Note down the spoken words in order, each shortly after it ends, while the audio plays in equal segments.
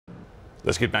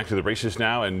Let's get back to the races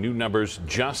now, and new numbers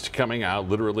just coming out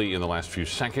literally in the last few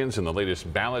seconds in the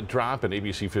latest ballot drop, and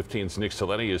ABC 15's Nick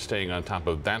Saletti is staying on top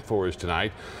of that for us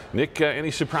tonight. Nick, any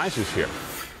surprises here?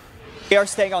 We are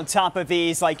staying on top of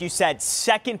these, like you said,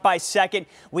 second by second.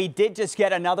 We did just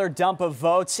get another dump of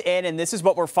votes in, and this is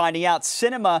what we're finding out.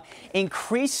 Sinema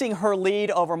increasing her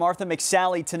lead over Martha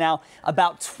McSally to now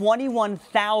about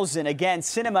 21,000. Again,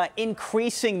 Sinema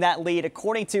increasing that lead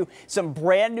according to some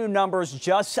brand new numbers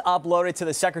just uploaded to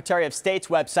the Secretary of State's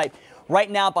website. Right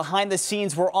now, behind the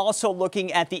scenes, we're also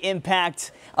looking at the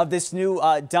impact of this new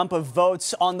dump of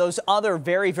votes on those other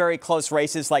very, very close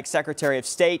races like Secretary of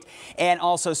State and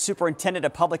also Superintendent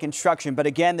of Public Instruction. But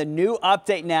again, the new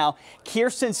update now,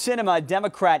 Kyrsten Sinema, a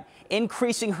Democrat,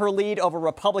 increasing her lead over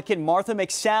Republican Martha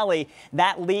McSally.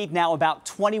 That lead now about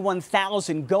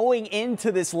 21,000. Going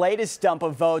into this latest dump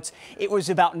of votes, it was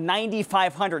about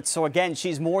 9,500. So again,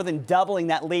 she's more than doubling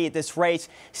that lead. This race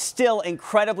still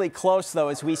incredibly close, though,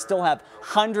 as we still have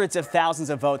hundreds of thousands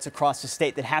of votes across the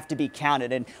state that have to be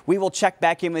counted. And we will check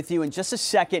back in with you in just a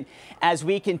second as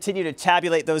we continue to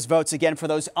tabulate those votes again for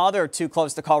those other two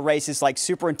close to call races like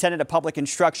Superintendent of Public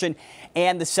Instruction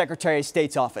and the Secretary of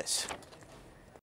State's office.